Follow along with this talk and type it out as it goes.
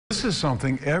This is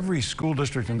something every school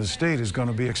district in the state is going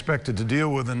to be expected to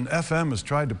deal with, and FM has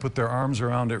tried to put their arms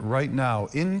around it right now.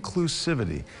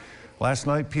 Inclusivity. Last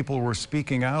night, people were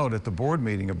speaking out at the board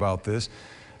meeting about this.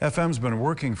 FM's been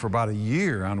working for about a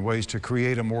year on ways to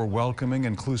create a more welcoming,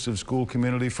 inclusive school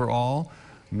community for all.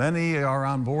 Many are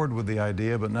on board with the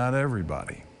idea, but not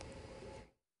everybody.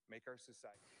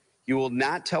 You will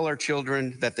not tell our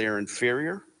children that they are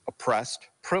inferior, oppressed,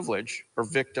 privileged, or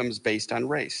victims based on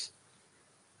race.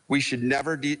 We should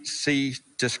never see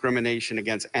discrimination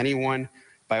against anyone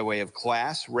by way of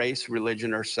class, race,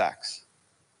 religion, or sex.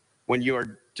 When you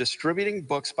are distributing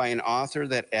books by an author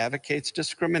that advocates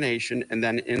discrimination and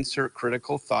then insert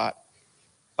critical thought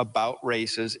about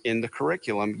races in the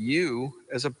curriculum, you,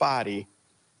 as a body,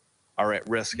 are at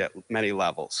risk at many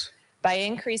levels. By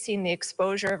increasing the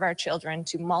exposure of our children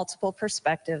to multiple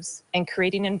perspectives and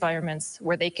creating environments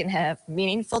where they can have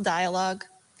meaningful dialogue,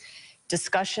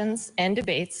 discussions, and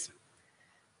debates,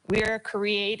 we are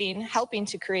helping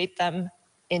to create them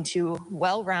into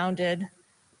well-rounded,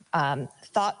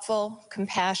 thoughtful,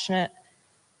 compassionate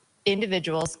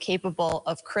individuals capable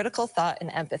of critical thought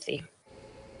and empathy.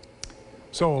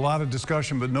 So a lot of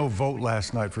discussion, but no vote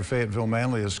last night for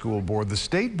Fayetteville-Manlius School Board. The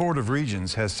State Board of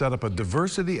Regents has set up a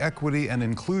diversity, equity, and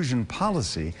inclusion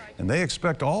policy, and they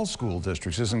expect all school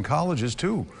districts, as in colleges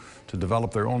too, to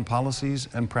develop their own policies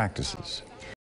and practices.